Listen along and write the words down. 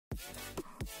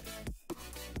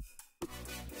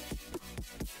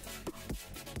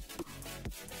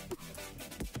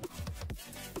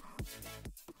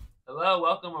Hello,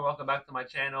 welcome or welcome back to my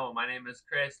channel. My name is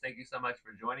Chris. Thank you so much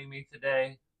for joining me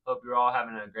today. Hope you're all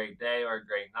having a great day or a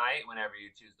great night whenever you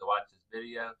choose to watch this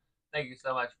video. Thank you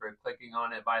so much for clicking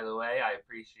on it, by the way. I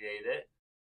appreciate it.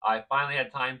 I finally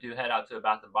had time to head out to a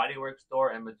Bath & Body Works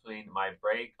store in between my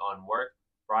break on work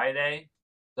Friday.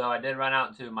 So I did run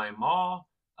out to my mall.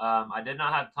 I did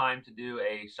not have time to do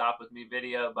a shop with me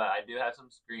video, but I do have some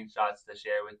screenshots to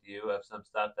share with you of some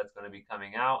stuff that's going to be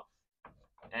coming out.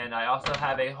 And I also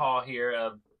have a haul here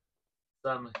of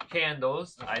some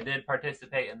candles. I did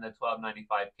participate in the $12.95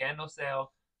 candle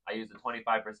sale. I used a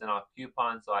 25% off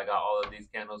coupon, so I got all of these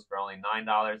candles for only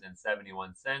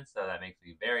 $9.71, so that makes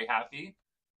me very happy.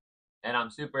 And I'm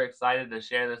super excited to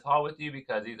share this haul with you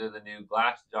because these are the new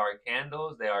glass jar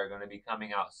candles. They are going to be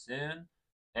coming out soon.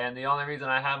 And the only reason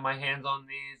I have my hands on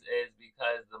these is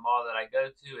because the mall that I go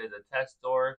to is a test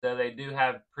store, so they do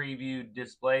have preview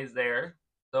displays there.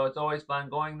 So it's always fun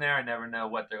going there. I never know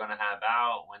what they're going to have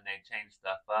out when they change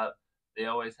stuff up. They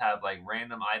always have like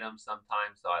random items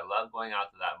sometimes, so I love going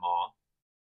out to that mall.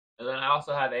 And then I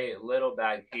also have a little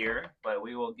bag here, but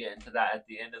we will get into that at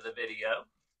the end of the video.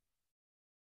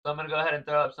 So I'm going to go ahead and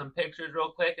throw up some pictures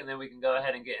real quick, and then we can go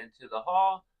ahead and get into the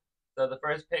haul. So the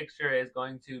first picture is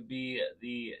going to be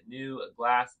the new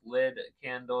glass lid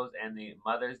candles and the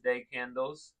Mother's Day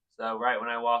candles. So right when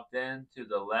I walked in, to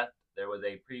the left, there was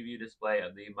a preview display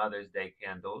of the Mother's Day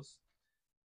candles.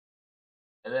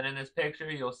 And then in this picture,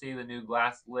 you'll see the new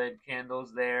glass lid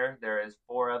candles there. There is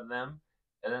 4 of them.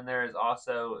 And then there is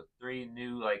also 3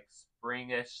 new like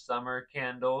springish summer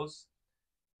candles.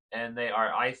 And they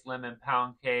are ice lemon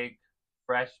pound cake,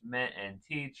 fresh mint and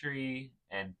tea tree,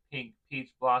 and pink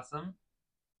peach blossom.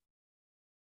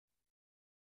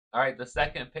 All right, the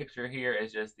second picture here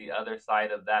is just the other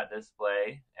side of that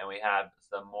display, and we have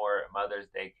some more Mother's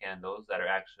Day candles that are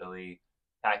actually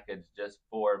packaged just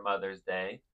for Mother's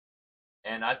Day.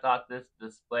 And I thought this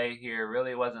display here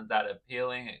really wasn't that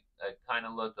appealing. It kind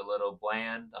of looked a little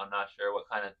bland. I'm not sure what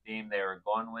kind of theme they were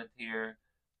going with here,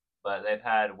 but they've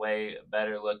had way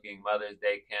better looking Mother's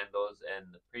Day candles in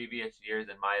the previous years,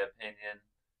 in my opinion.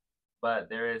 But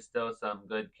there is still some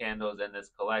good candles in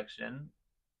this collection.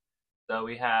 So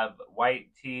we have white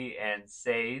tea and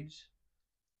sage.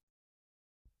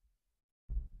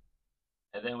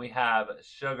 And then we have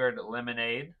sugared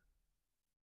lemonade.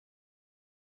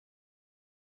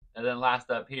 And then last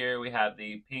up here, we have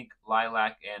the pink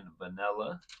lilac and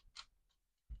vanilla.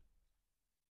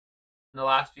 In the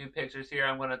last few pictures here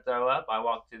I'm going to throw up, I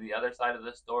walked to the other side of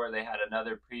the store. They had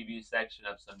another preview section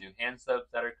of some new hand soaps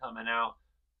that are coming out.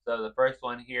 So the first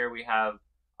one here, we have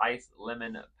ice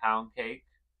lemon pound cake.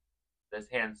 This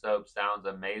hand soap sounds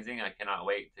amazing. I cannot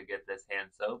wait to get this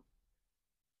hand soap.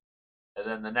 And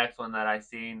then the next one that I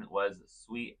seen was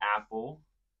sweet apple.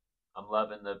 I'm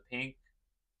loving the pink.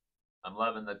 I'm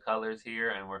loving the colors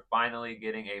here, and we're finally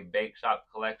getting a bake shop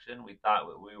collection. We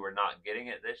thought we were not getting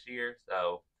it this year,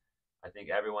 so I think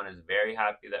everyone is very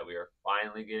happy that we are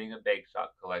finally getting a bake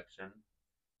shop collection.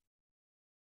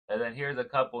 And then here's a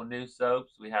couple new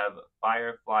soaps. We have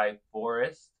Firefly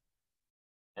Forest,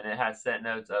 and it has scent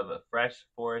notes of a fresh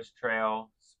forest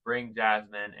trail, spring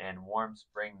jasmine, and warm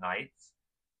spring nights.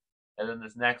 And then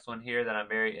this next one here that I'm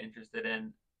very interested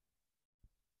in,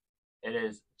 it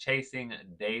is Chasing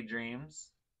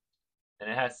Daydreams, and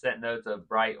it has scent notes of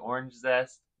bright orange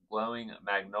zest, glowing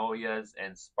magnolias,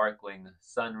 and sparkling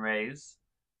sun rays.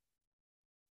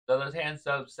 So those hand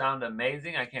soaps sound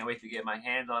amazing. I can't wait to get my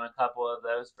hands on a couple of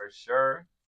those for sure.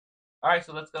 All right,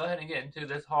 so let's go ahead and get into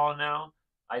this haul now.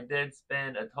 I did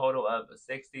spend a total of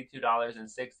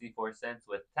 $62.64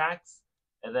 with tax,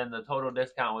 and then the total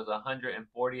discount was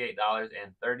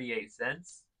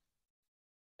 $148.38.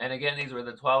 And again, these were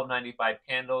the $12.95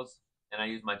 candles, and I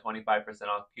used my 25%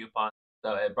 off coupon,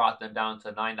 so it brought them down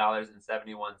to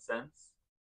 $9.71.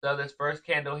 So this first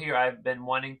candle here I've been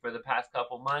wanting for the past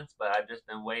couple months, but I've just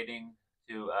been waiting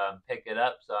to pick it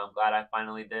up, so I'm glad I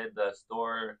finally did. The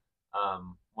store,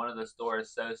 one of the store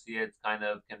associates kind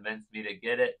of convinced me to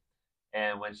get it,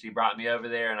 and when she brought me over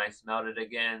there and I smelled it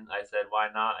again, I said, why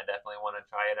not? I definitely want to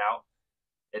try it out.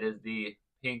 It is the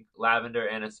pink lavender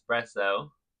and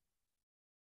espresso.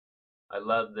 I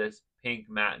love this pink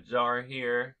matte jar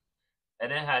here,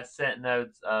 and it has scent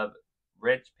notes of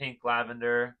rich pink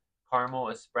lavender, caramel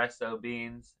espresso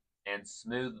beans, and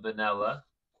smooth vanilla.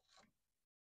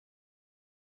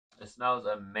 It smells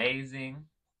amazing.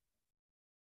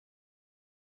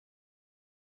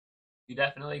 You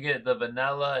definitely get the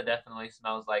vanilla. It definitely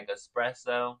smells like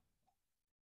espresso.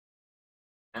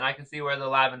 And I can see where the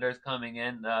lavender is coming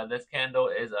in. This candle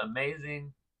is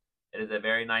amazing. It is a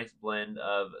very nice blend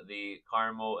of the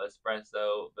caramel,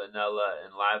 espresso, vanilla,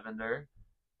 and lavender.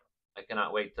 I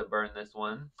cannot wait to burn this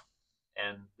one.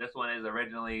 And this one is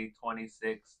originally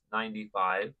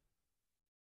 $26.95.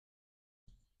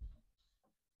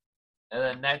 And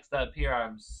then next up here,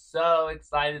 I'm so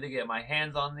excited to get my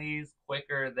hands on these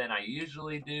quicker than I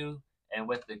usually do. And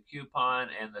with the coupon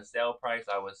and the sale price,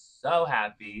 I was so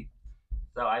happy.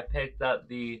 So I picked up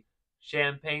the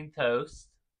champagne toast.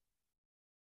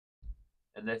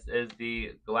 And this is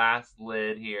the glass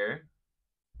lid here.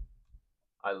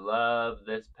 I love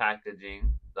this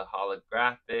packaging. The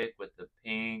holographic with the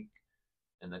pink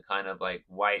and the kind of like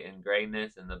white and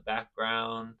grayness in the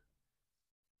background.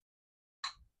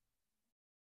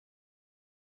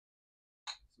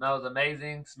 Smells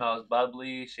amazing, smells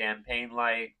bubbly,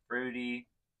 champagne-like, fruity.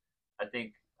 I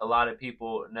think a lot of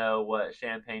people know what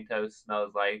champagne toast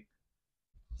smells like.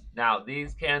 Now,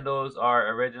 these candles are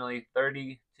originally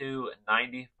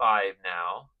 $32.95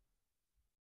 now.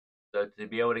 So to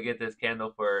be able to get this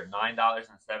candle for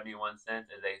 $9.71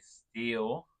 is a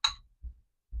steal.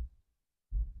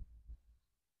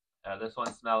 This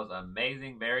one smells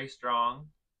amazing, very strong.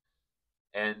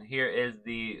 And here is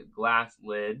the glass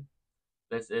lid.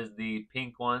 This is the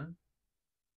pink one.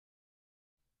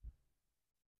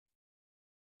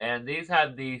 And these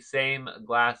have the same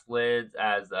glass lids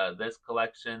as this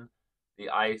collection, the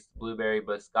iced blueberry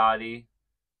biscotti.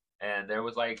 And there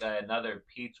was like another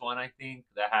peach one, I think,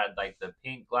 that had like the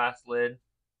pink glass lid.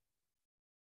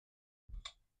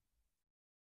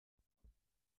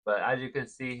 But as you can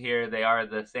see here, they are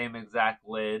the same exact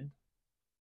lid.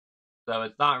 So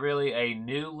it's not really a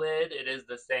new lid. It is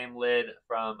the same lid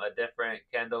from a different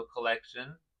candle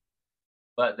collection.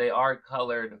 But they are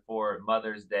colored for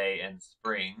Mother's Day and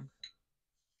spring.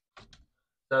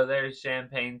 So there's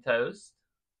champagne toast.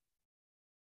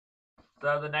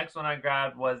 So the next one I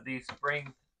grabbed was the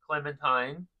spring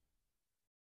clementine.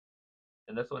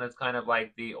 And this one is kind of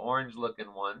like the orange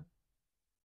looking one.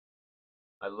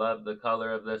 I love the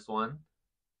color of this one.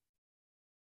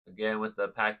 Again, with the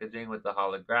packaging, with the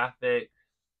holographic.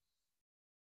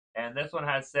 And this one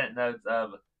has scent notes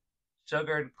of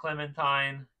sugared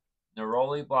clementine,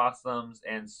 neroli blossoms,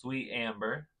 and sweet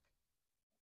amber.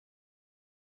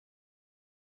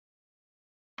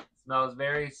 It smells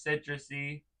very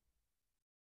citrusy.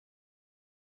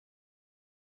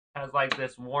 Has like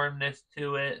this warmness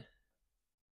to it.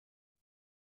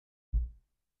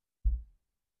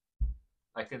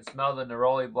 I can smell the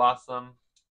neroli blossom.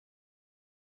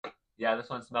 Yeah, this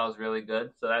one smells really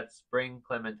good. So that's spring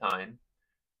clementine.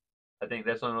 I think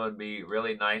this one would be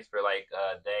really nice for like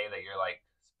a day that you're like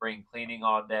spring cleaning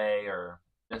all day, or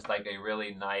just like a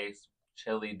really nice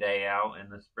chilly day out in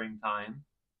the springtime.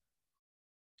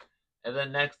 And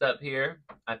then next up here,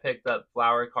 I picked up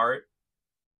Flower Cart.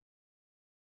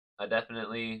 I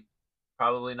definitely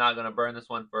probably not going to burn this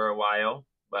one for a while,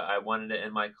 but I wanted it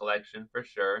in my collection for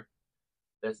sure.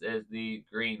 This is the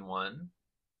green one.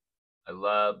 I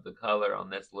love the color on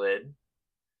this lid.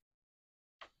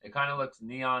 It kind of looks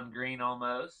neon green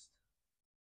almost.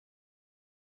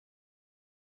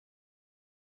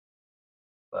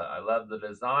 But I love the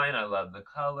design. I love the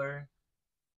color.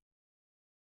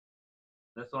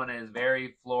 This one is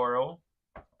very floral.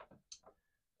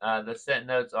 The scent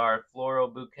notes are floral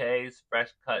bouquets, fresh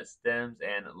cut stems,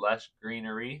 and lush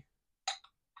greenery.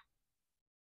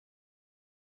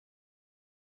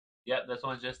 Yep, this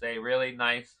one's just a really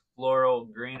nice floral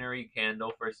greenery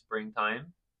candle for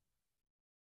springtime.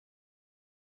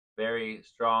 Very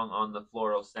strong on the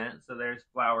floral scent. So there's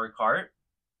Flower Cart.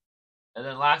 And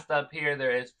then last up here,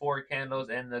 there is 4 candles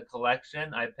in the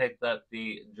collection. I picked up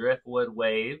the Driftwood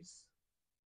Waves.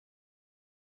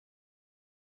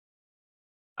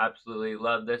 Absolutely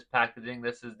love this packaging.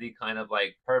 This is the kind of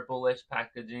like purplish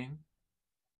packaging.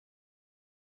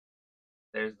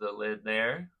 There's the lid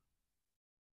there.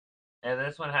 And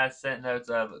this one has scent notes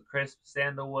of crisp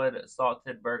sandalwood,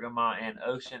 salted bergamot, and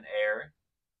ocean air.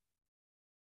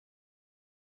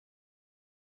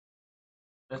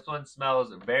 This one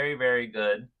smells very, very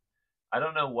good. I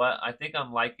don't know what. I think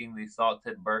I'm liking the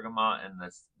salted bergamot and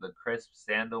the crisp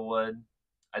sandalwood.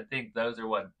 I think those are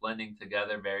what blending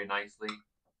together very nicely.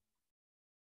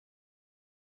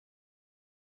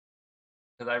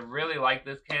 Because I really like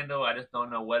this candle. I just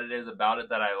don't know what it is about it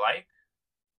that I like.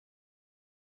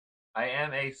 I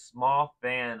am a small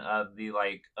fan of the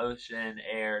like ocean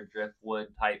air driftwood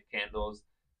type candles.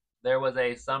 There was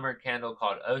a summer candle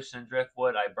called Ocean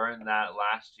Driftwood. I burned that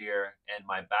last year in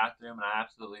my bathroom, and I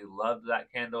absolutely loved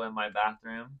that candle in my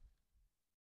bathroom.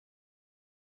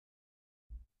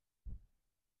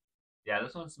 Yeah,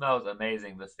 this one smells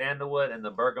amazing. The sandalwood and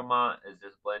the bergamot is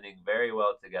just blending very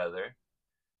well together.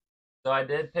 So I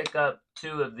did pick up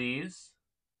 2 of these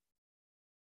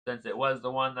since it was the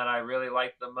one that I really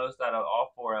liked the most out of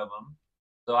all 4 of them.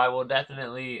 So I will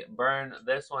definitely burn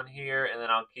this one here, and then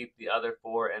I'll keep the other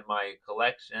 4 in my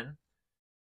collection.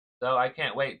 So I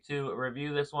can't wait to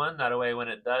review this one. That way when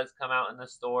it does come out in the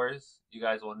stores, you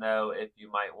guys will know if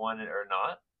you might want it or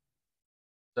not.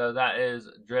 So that is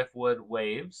Driftwood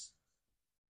Waves.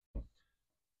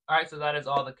 Alright, so that is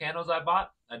all the candles I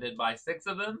bought. I did buy 6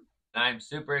 of them. And I'm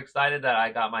super excited that I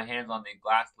got my hands on the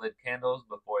glass lid candles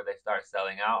before they start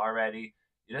selling out already.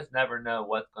 You just never know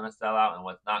what's going to sell out and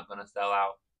what's not going to sell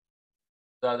out.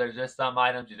 So there's just some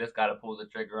items you just got to pull the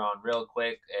trigger on real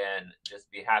quick and just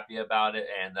be happy about it.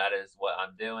 And that is what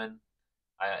I'm doing.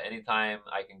 Anytime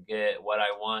I can get what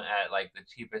I want at like the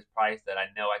cheapest price that I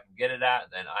know I can get it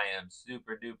at, then I am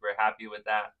super duper happy with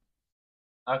that.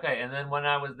 Okay, and then when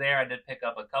I was there, I did pick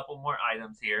up a couple more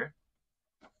items here.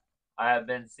 I have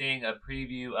been seeing a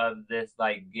preview of this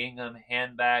like gingham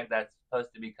handbag that's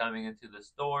supposed to be coming into the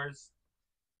stores.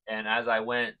 And as I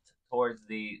went towards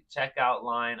the checkout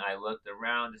line, I looked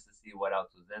around just to see what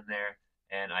else was in there.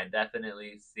 And I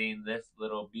definitely seen this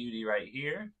little beauty right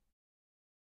here.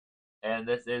 And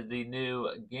this is the new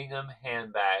gingham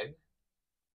handbag.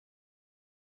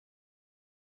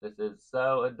 This is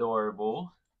so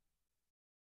adorable.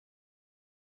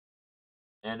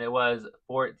 And it was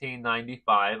 $14.95.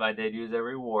 I did use a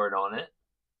reward on it.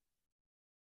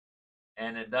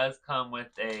 And it does come with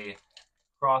a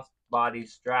crossbody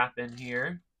strap in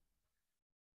here.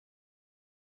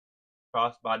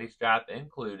 Crossbody strap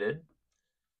included.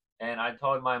 And I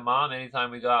told my mom anytime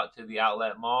we go out to the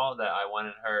outlet mall that I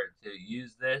wanted her to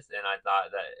use this, and I thought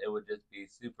that it would just be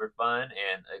super fun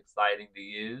and exciting to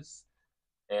use.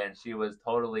 And she was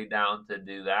totally down to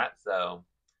do that. So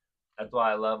that's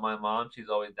why I love my mom. She's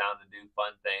always down to do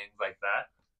fun things like that.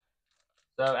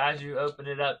 So as you open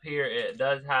it up here, it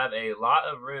does have a lot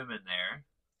of room in there.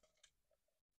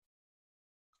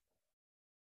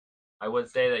 I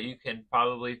would say that you can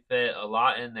probably fit a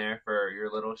lot in there for your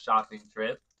little shopping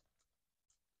trip.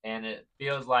 And it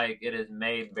feels like it is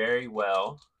made very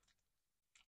well.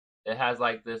 It has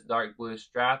like this dark blue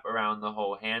strap around the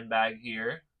whole handbag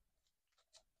here.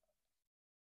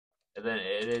 And then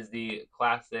it is the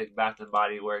classic Bath &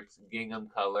 Body Works gingham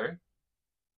color.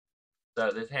 So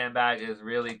this handbag is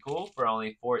really cool for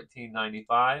only $14.95.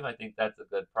 I think that's a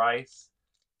good price.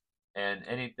 And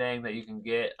anything that you can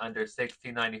get under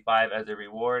 $16.95 as a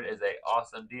reward is an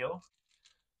awesome deal.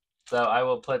 So I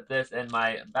will put this in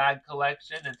my bag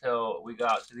collection until we go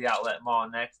out to the outlet mall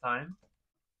next time.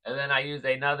 And then I used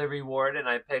another reward and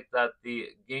I picked up the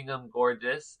Gingham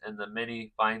Gorgeous and the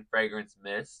Mini Fine Fragrance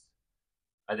Mist.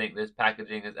 I think this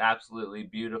packaging is absolutely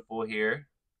beautiful here.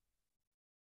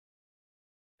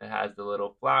 It has the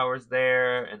little flowers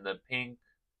there and the pink.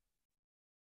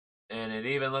 And it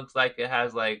even looks like it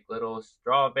has like little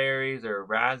strawberries or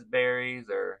raspberries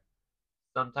or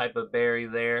some type of berry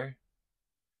there.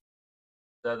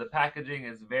 So the packaging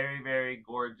is very, very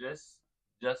gorgeous,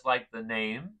 just like the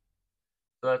name.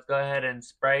 So let's go ahead and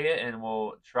spray it and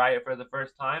we'll try it for the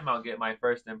first time. I'll get my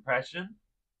first impression.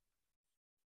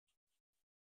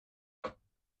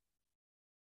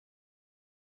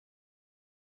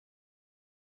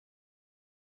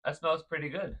 That smells pretty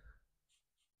good.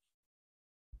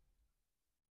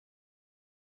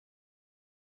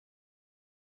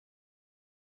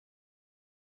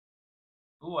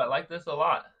 Ooh, I like this a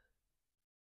lot.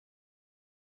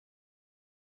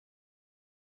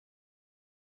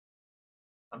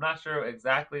 I'm not sure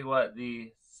exactly what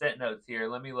the scent notes here.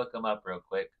 Let me look them up real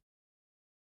quick.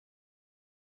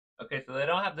 Okay, so they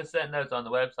don't have the scent notes on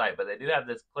the website, but they do have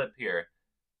this clip here.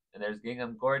 And there's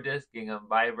Gingham Gorgeous, Gingham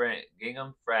Vibrant,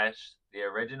 Gingham Fresh, the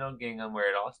original Gingham where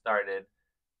it all started,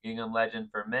 Gingham Legend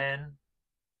for Men.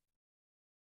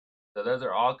 So those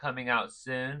are all coming out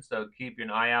soon, so keep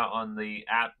an eye out on the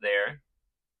app there.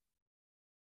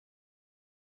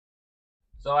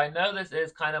 So I know this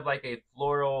is kind of like a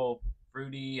floral,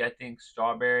 fruity, I think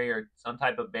strawberry or some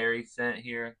type of berry scent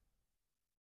here.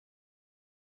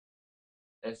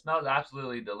 It smells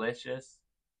absolutely delicious.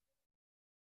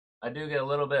 I do get a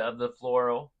little bit of the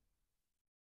floral,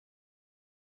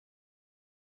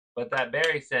 but that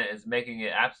berry scent is making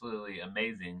it absolutely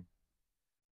amazing.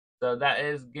 So that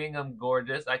is Gingham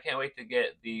Gorgeous. I can't wait to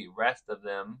get the rest of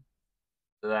them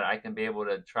so that I can be able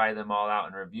to try them all out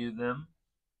and review them.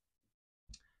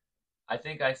 I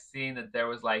think I seen that there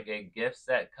was like a gift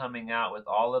set coming out with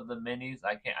all of the minis.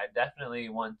 I definitely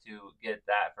want to get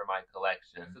that for my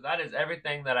collection. So that is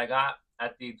everything that I got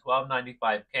at the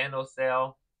 $12.95 candle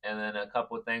sale. and then a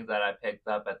couple things that I picked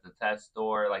up at the test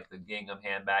store, like the gingham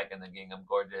handbag and the gingham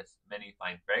gorgeous mini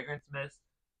fine fragrance mist.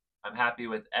 I'm happy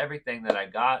with everything that I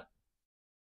got.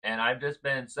 And I've just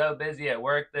been so busy at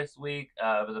work this week.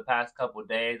 Over the past couple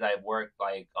days, I've worked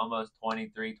like almost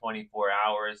 23, 24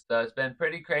 hours. So it's been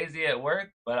pretty crazy at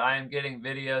work, but I am getting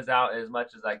videos out as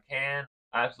much as I can.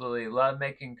 I absolutely love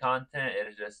making content. It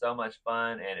is just so much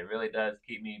fun, and it really does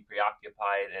keep me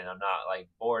preoccupied, and I'm not like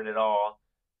bored at all.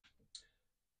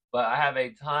 But I have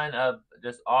a ton of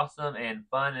just awesome and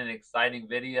fun and exciting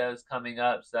videos coming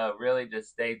up. So really just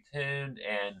stay tuned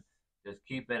and just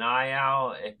keep an eye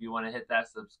out. If you want to hit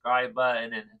that subscribe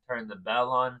button and turn the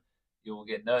bell on, you will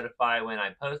get notified when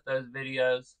I post those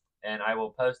videos. And I will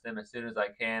post them as soon as I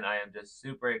can. I am just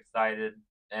super excited.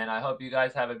 And I hope you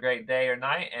guys have a great day or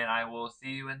night. And I will see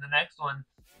you in the next one.